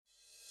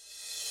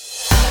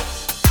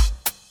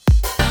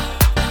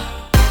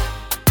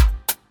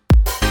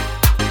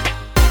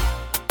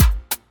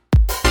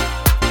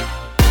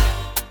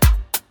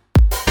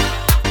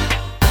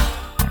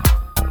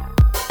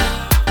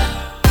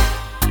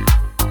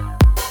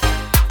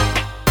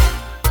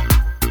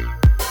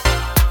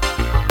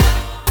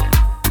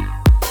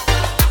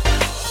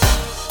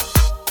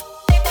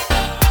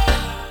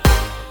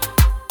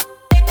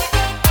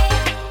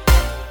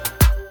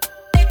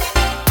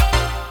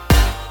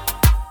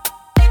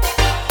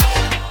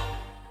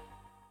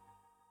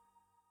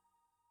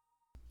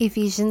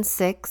Ephesians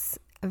 6,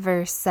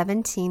 verse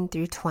 17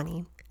 through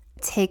 20.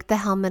 Take the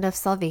helmet of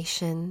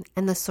salvation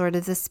and the sword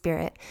of the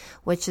Spirit,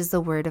 which is the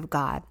word of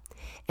God,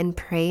 and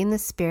pray in the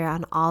Spirit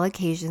on all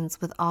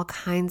occasions with all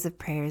kinds of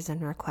prayers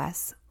and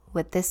requests.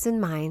 With this in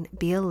mind,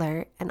 be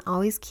alert and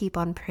always keep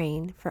on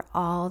praying for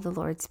all the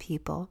Lord's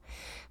people.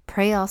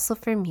 Pray also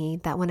for me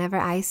that whenever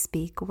I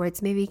speak,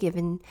 words may be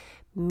given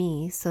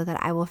me so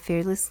that I will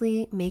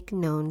fearlessly make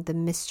known the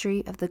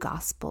mystery of the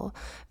gospel,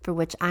 for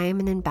which I am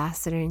an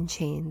ambassador in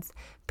chains.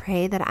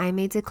 Pray that I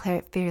may declare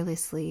it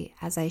fearlessly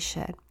as I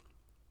should.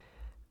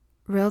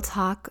 Real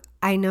talk,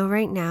 I know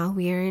right now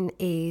we are in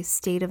a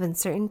state of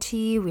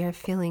uncertainty. We are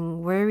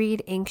feeling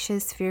worried,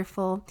 anxious,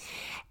 fearful.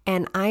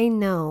 And I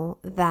know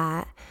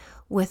that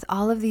with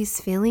all of these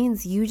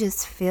feelings, you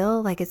just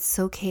feel like it's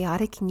so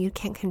chaotic and you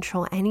can't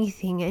control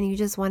anything and you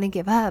just want to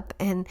give up.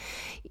 And,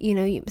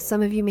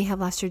 some of you may have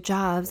lost your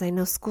jobs. I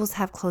know schools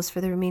have closed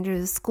for the remainder of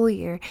the school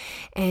year,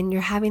 and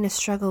you're having a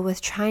struggle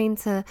with trying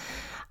to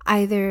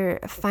either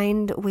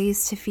find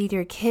ways to feed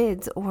your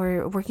kids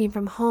or working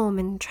from home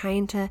and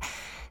trying to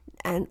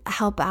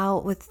help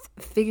out with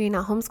figuring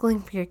out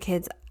homeschooling for your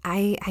kids.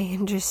 I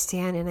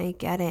understand and I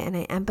get it and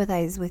I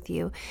empathize with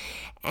you.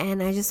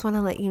 And I just want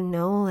to let you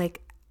know,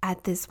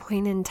 at this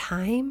point in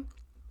time,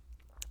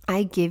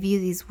 I give you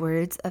these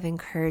words of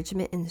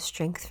encouragement and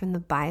strength from the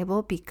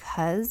Bible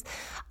because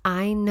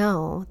I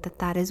know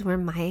that is where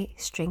my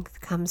strength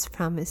comes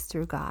from, is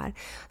through God.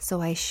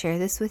 So I share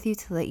this with you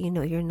to let you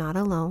know you're not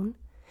alone.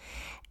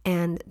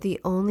 And the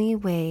only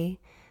way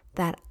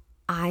that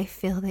I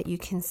feel that you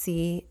can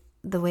see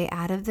the way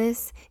out of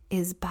this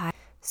is by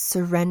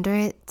surrender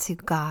it to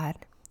God.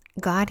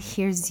 God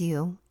hears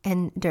you.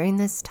 And during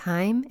this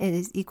time, it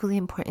is equally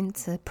important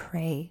to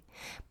pray.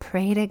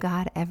 Pray to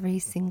God every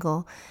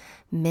single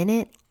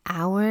minute,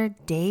 hour,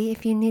 day,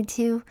 if you need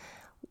to,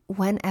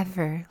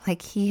 whenever.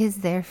 He is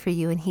there for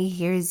you and He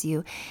hears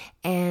you.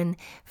 And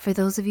for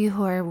those of you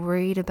who are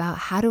worried about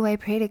how do I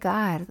pray to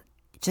God,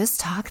 just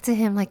talk to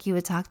Him like you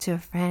would talk to a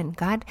friend.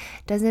 God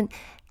doesn't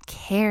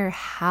care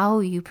how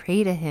you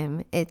pray to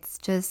Him. It's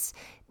just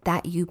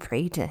that you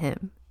pray to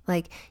Him.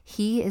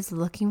 He is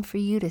looking for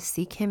you to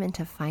seek Him and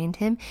to find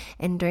Him.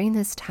 And during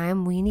this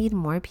time, we need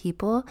more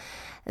people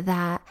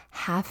that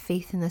have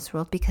faith in this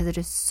world because it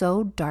is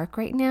so dark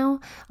right now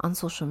on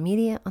social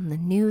media, on the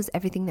news,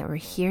 everything that we're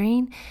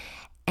hearing.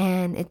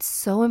 And it's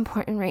so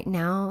important right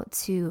now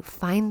to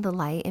find the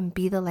light and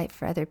be the light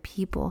for other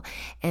people.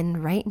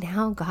 And right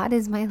now, God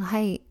is my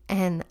light.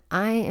 And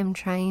I am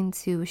trying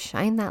to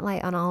shine that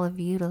light on all of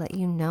you to let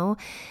you know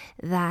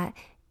that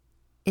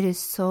it is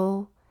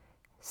so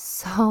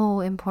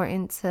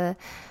important to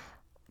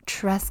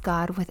trust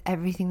God with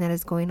everything that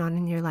is going on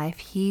in your life.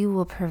 He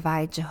will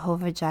provide.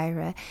 Jehovah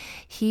Jireh.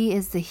 He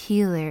is the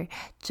healer.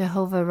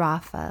 Jehovah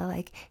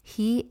Rapha.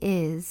 He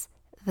is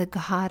the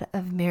God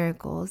of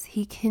miracles.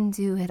 He can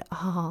do it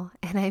all.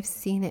 And I've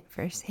seen it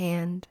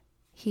firsthand.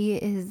 He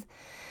is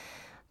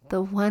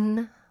the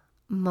one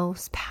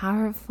most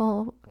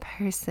powerful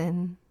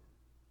person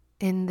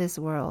in this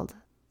world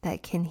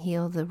that can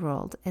heal the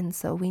world. And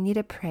so we need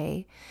to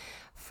pray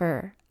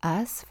for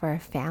us, for our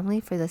family,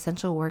 for the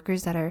essential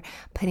workers that are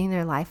putting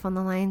their life on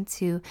the line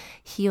to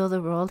heal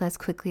the world as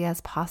quickly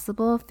as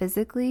possible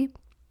physically.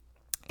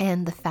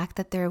 And the fact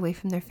that they're away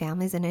from their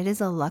families, and it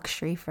is a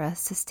luxury for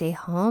us to stay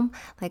home.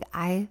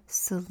 I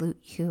salute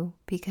you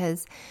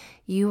because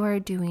you are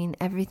doing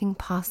everything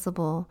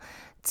possible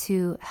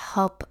to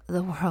help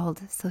the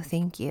world. So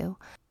thank you.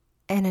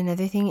 And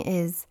another thing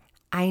is,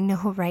 I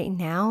know right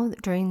now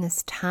during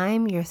this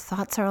time, your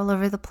thoughts are all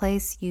over the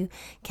place. You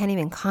can't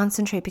even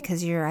concentrate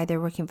because you're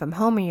either working from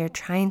home or you're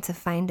trying to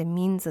find a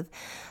means of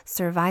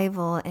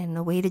survival and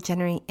a way to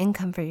generate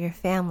income for your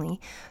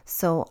family.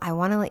 So I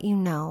want to let you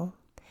know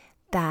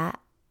that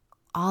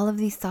all of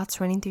these thoughts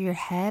running through your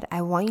head,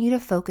 I want you to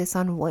focus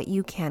on what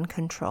you can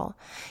control.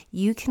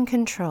 You can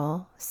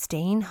control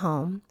staying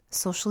home,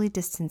 socially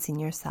distancing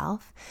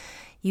yourself.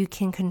 You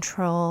can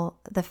control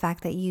the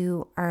fact that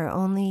you are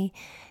only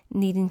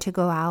needing to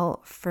go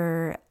out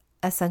for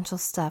essential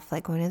stuff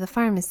like going to the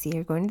pharmacy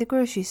or going to the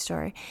grocery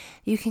store.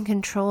 You can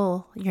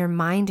control your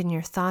mind and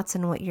your thoughts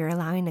and what you're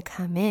allowing to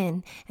come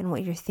in and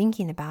what you're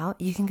thinking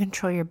about. You can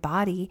control your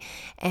body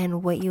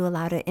and what you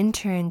allow to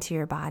enter into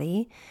your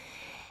body.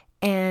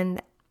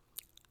 And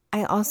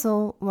I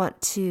also want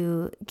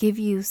to give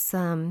you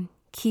some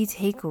key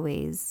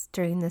takeaways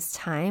during this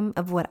time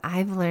of what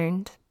I've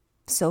learned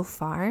so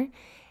far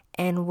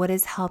and what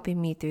is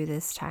helping me through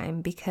this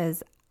time,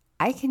 because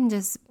I can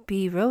just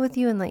be real with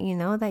you and let you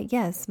know that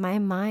yes, my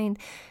mind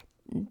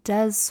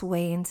does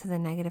sway into the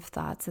negative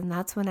thoughts, and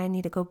that's when I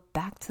need to go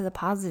back to the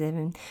positive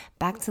and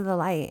back to the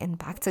light and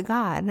back to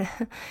God.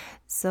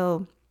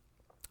 So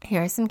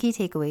here are some key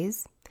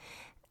takeaways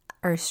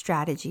or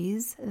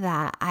strategies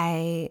that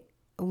I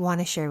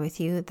want to share with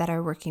you that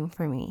are working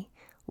for me.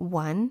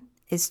 One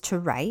is to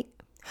write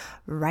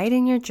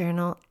in your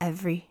journal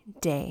every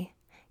day.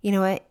 You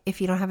know what?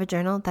 If you don't have a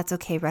journal, that's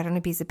okay. Write on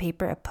a piece of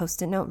paper, a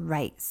Post-it note,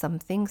 write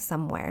something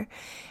somewhere.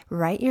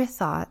 Write your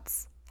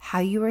thoughts how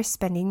you are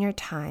spending your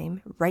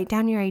time. Write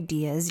down your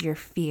ideas, your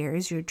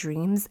fears, your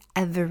dreams,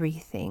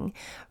 everything.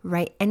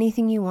 Write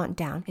anything you want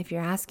down. If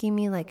you're asking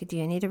me, like,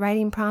 do I need a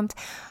writing prompt?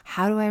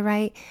 How do I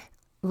write?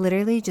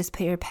 Literally just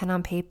put your pen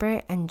on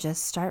paper and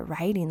just start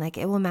writing. Like,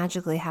 it will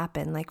magically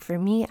happen. Like, for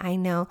me, I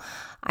know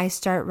I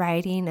start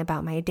writing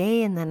about my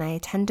day and then I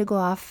tend to go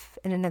off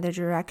in another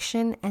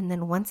direction. And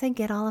then once I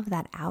get all of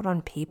that out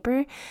on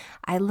paper,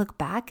 I look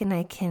back and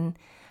I can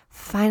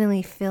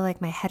finally feel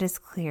like my head is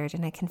cleared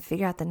and I can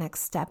figure out the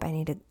next step I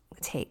need to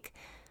take.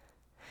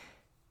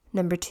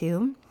 Number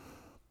 2,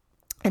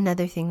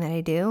 another thing that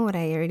I do, what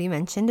I already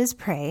mentioned, is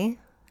pray.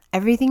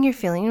 Everything you're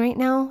feeling right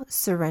now,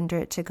 surrender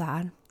it to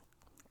God.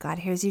 God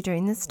hears you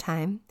during this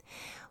time.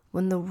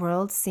 When the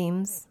world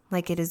seems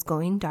like it is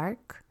going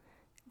dark,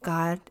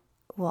 God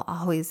will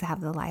always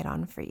have the light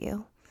on for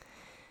you.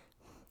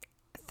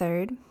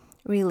 3rd,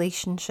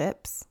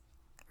 relationships.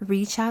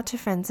 Reach out to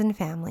friends and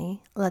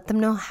family. Let them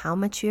know how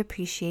much you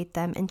appreciate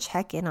them and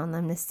check in on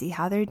them to see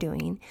how they're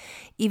doing.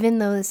 Even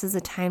though this is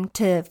a time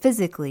to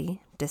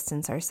physically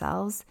distance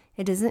ourselves,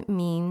 it doesn't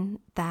mean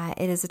that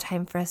it is a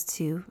time for us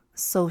to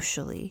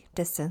socially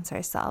distance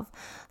ourselves.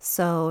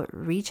 So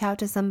reach out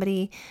to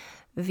somebody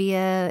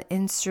via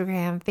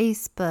Instagram,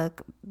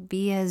 Facebook,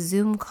 via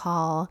Zoom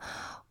call,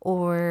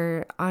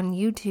 or on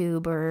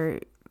YouTube,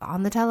 or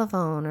on the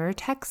telephone, or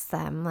text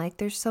them. Like,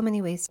 there's so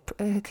many ways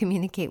to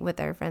communicate with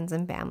our friends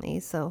and family.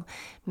 So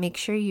make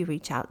sure you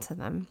reach out to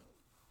them.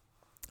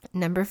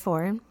 Number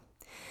 4,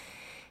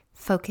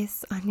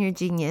 focus on your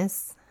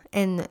genius.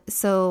 And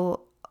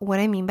so what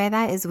I mean by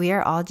that is we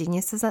are all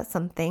geniuses at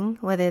something,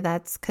 whether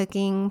that's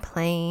cooking,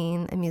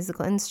 playing a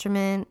musical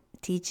instrument,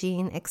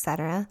 teaching,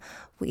 etc.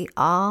 We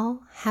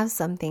all have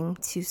something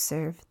to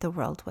serve the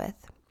world with.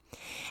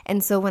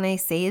 And so when I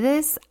say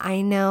this,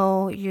 I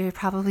know you're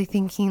probably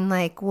thinking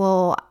like,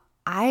 well,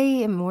 I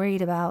am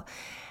worried about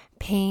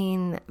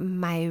paying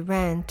my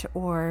rent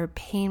or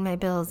paying my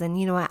bills. And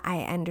you know what?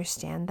 I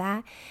understand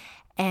that.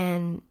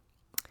 And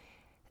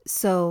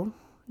so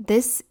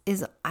this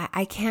is,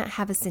 I can't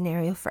have a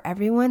scenario for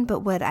everyone, but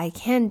what I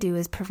can do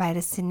is provide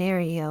a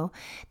scenario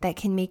that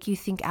can make you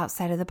think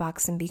outside of the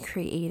box and be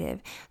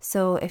creative.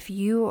 So if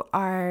you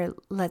are,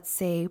 let's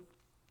say,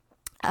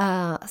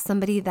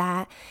 somebody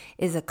that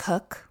is a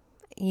cook,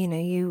 you know,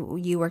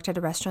 you worked at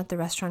a restaurant, the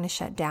restaurant is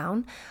shut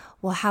down.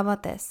 Well, how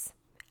about this?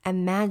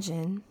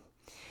 Imagine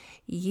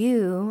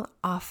you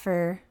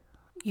offer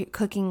your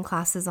cooking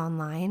classes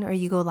online, or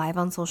you go live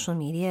on social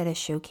media to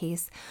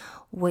showcase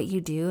what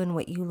you do and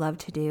what you love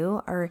to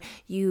do, or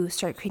you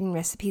start creating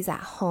recipes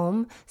at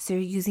home. So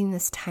you're using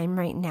this time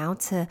right now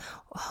to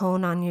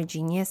hone on your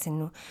genius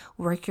and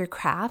work your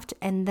craft.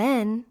 And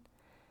then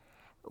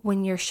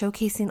when you're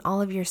showcasing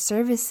all of your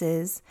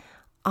services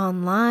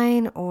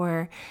online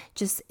or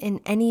just in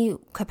any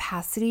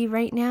capacity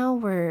right now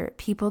where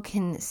people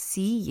can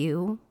see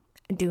you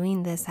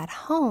doing this at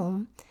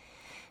home,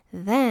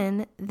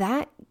 then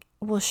that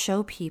will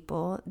show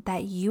people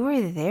that you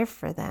are there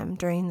for them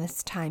during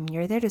this time.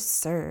 You're there to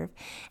serve,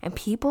 and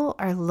people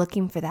are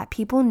looking for that.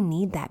 People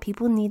need that.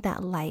 People need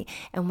that light.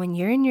 And when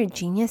you're in your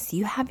genius,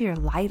 you have your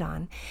light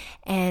on.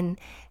 And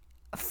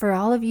for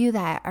all of you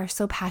that are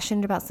so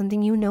passionate about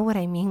something, you know what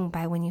I mean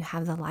by when you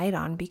have the light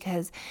on,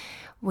 because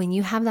when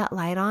you have that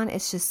light on,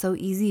 it's just so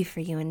easy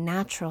for you and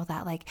natural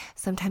that like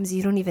sometimes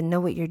you don't even know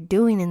what you're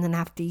doing. And then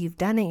after you've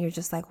done it, you're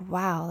just like,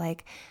 wow,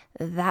 like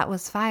that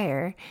was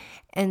fire.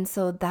 And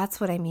so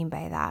that's what I mean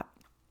by that.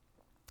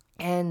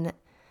 And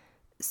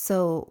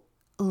so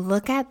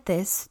look at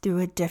this through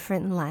a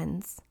different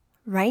lens.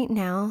 Right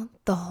now,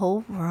 the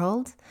whole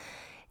world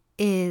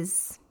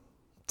is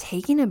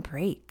taking a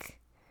break.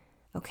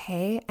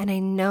 Okay? And I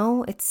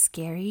know it's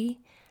scary,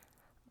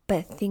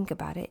 but think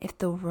about it. If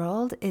the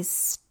world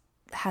has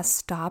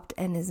stopped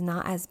and is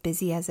not as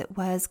busy as it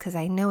was, because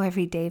I know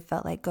every day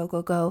felt like go,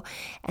 go, go,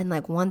 and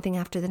like one thing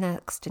after the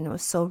next, and it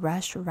was so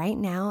rushed. Right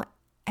now,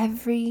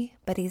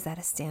 everybody's at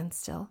a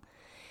standstill.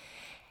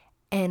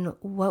 And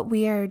what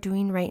we are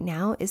doing right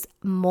now is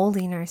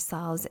molding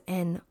ourselves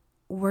and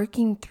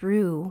working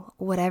through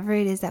whatever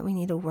it is that we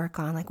need to work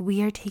on. Like,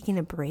 we are taking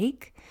a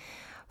break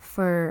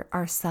for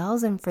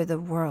ourselves and for the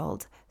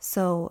world.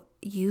 So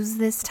use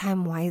this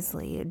time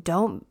wisely.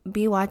 Don't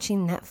be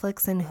watching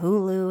Netflix and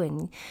Hulu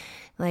and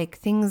like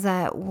things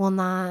that will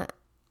not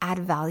add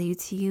value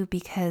to you,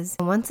 because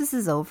once this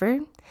is over,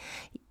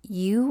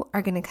 you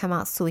are going to come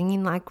out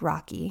swinging like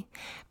Rocky,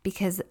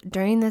 because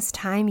during this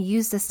time,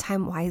 use this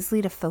time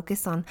wisely to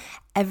focus on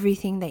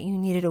everything that you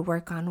needed to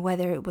work on,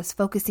 whether it was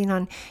focusing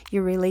on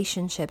your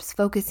relationships,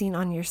 focusing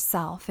on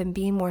yourself and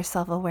being more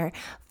self-aware,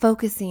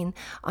 focusing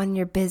on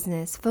your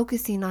business,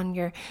 focusing on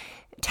your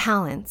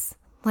talents.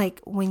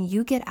 Like, when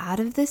you get out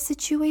of this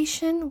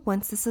situation,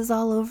 once this is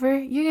all over,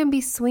 you're going to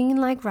be swinging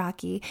like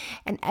Rocky,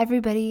 and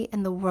everybody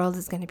in the world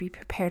is going to be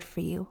prepared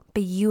for you.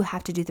 But you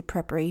have to do the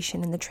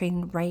preparation and the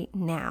training right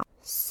now.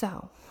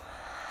 So,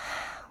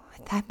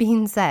 with that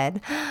being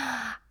said,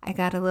 I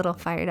got a little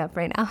fired up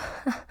right now.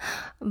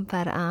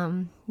 But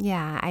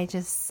yeah,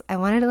 I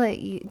wanted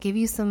to give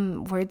you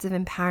some words of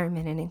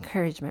empowerment and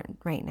encouragement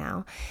right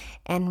now.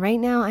 And right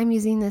now I'm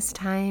using this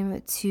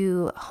time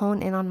to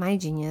hone in on my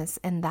genius,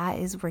 and that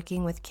is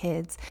working with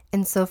kids.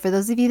 And so for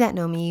those of you that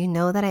know me, you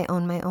know that I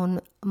own my own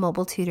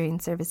mobile tutoring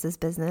services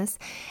business.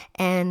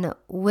 And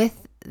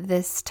with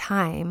this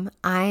time,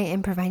 I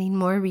am providing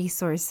more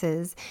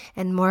resources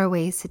and more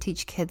ways to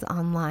teach kids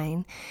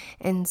online.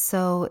 And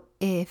so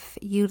if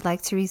you'd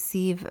like to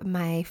receive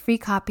my free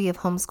copy of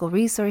Homeschool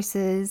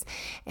Resources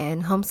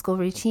and Homeschool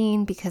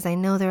Routine, because I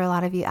know there are a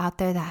lot of you out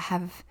there that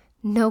have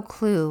no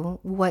clue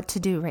what to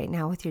do right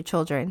now with your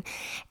children,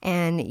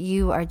 and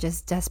you are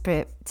just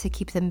desperate to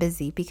keep them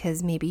busy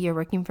because maybe you're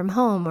working from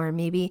home, or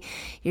maybe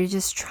you're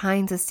just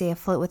trying to stay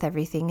afloat with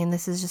everything, and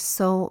this is just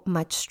so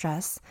much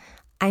stress.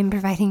 I'm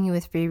providing you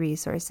with free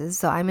resources.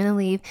 So I'm going to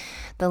leave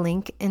the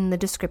link in the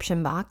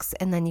description box,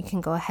 and then you can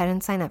go ahead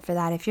and sign up for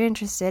that if you're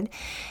interested.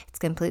 It's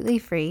completely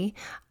free.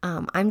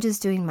 I'm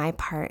just doing my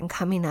part and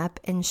coming up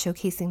and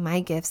showcasing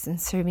my gifts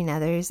and serving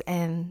others.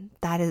 And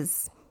that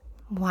is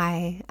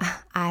why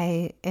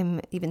I am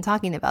even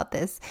talking about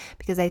this,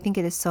 because I think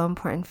it is so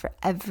important for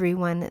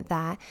everyone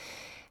that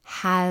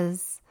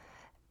has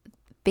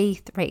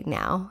faith right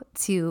now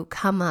to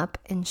come up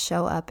and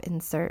show up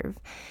and serve.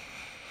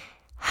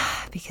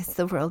 Because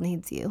the world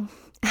needs you.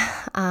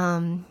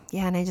 And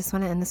I just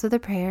want to end this with a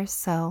prayer.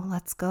 So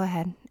let's go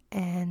ahead,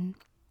 and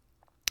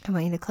I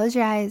want you to close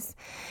your eyes,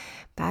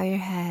 bow your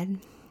head,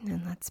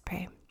 and let's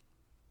pray.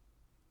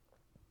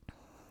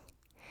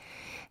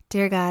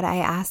 Dear God, I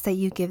ask that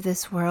you give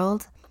this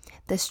world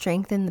the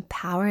strength and the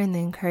power and the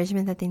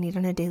encouragement that they need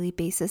on a daily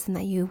basis, and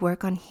that you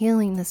work on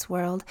healing this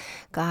world,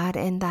 God,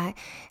 and that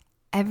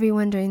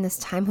everyone during this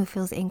time who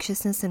feels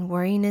anxiousness and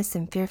worriness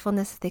and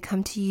fearfulness, that they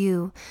come to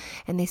you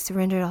and they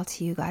surrender it all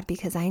to you, God,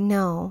 because I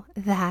know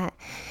that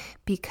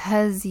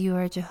because you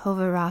are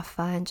Jehovah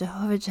Rapha and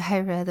Jehovah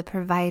Jireh, the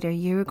provider,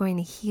 you're going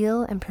to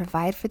heal and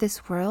provide for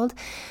this world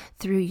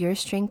through your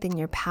strength and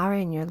your power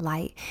and your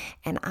light.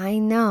 And I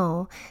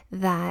know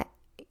that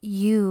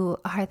you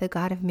are the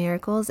God of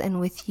miracles, and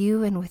with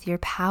you and with your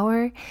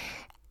power,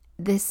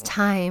 this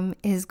time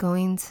is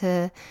going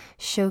to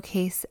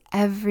showcase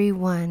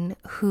everyone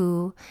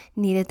who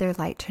needed their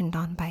light turned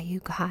on by you,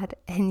 God.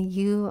 And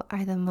you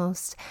are the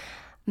most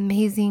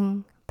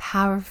amazing,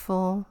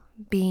 powerful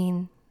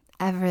being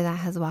ever that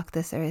has walked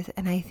this earth.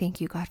 And I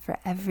thank you, God, for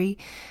every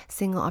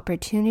single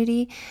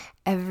opportunity,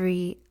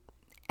 every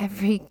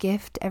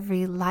gift,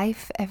 every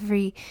life,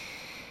 every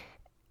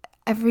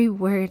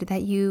word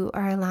that you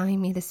are allowing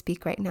me to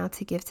speak right now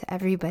to give to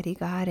everybody,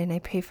 God. And I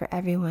pray for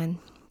everyone.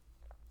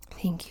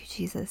 Thank you,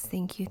 Jesus.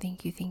 Thank you,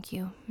 thank you, thank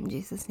you. In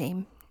Jesus'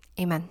 name,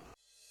 amen.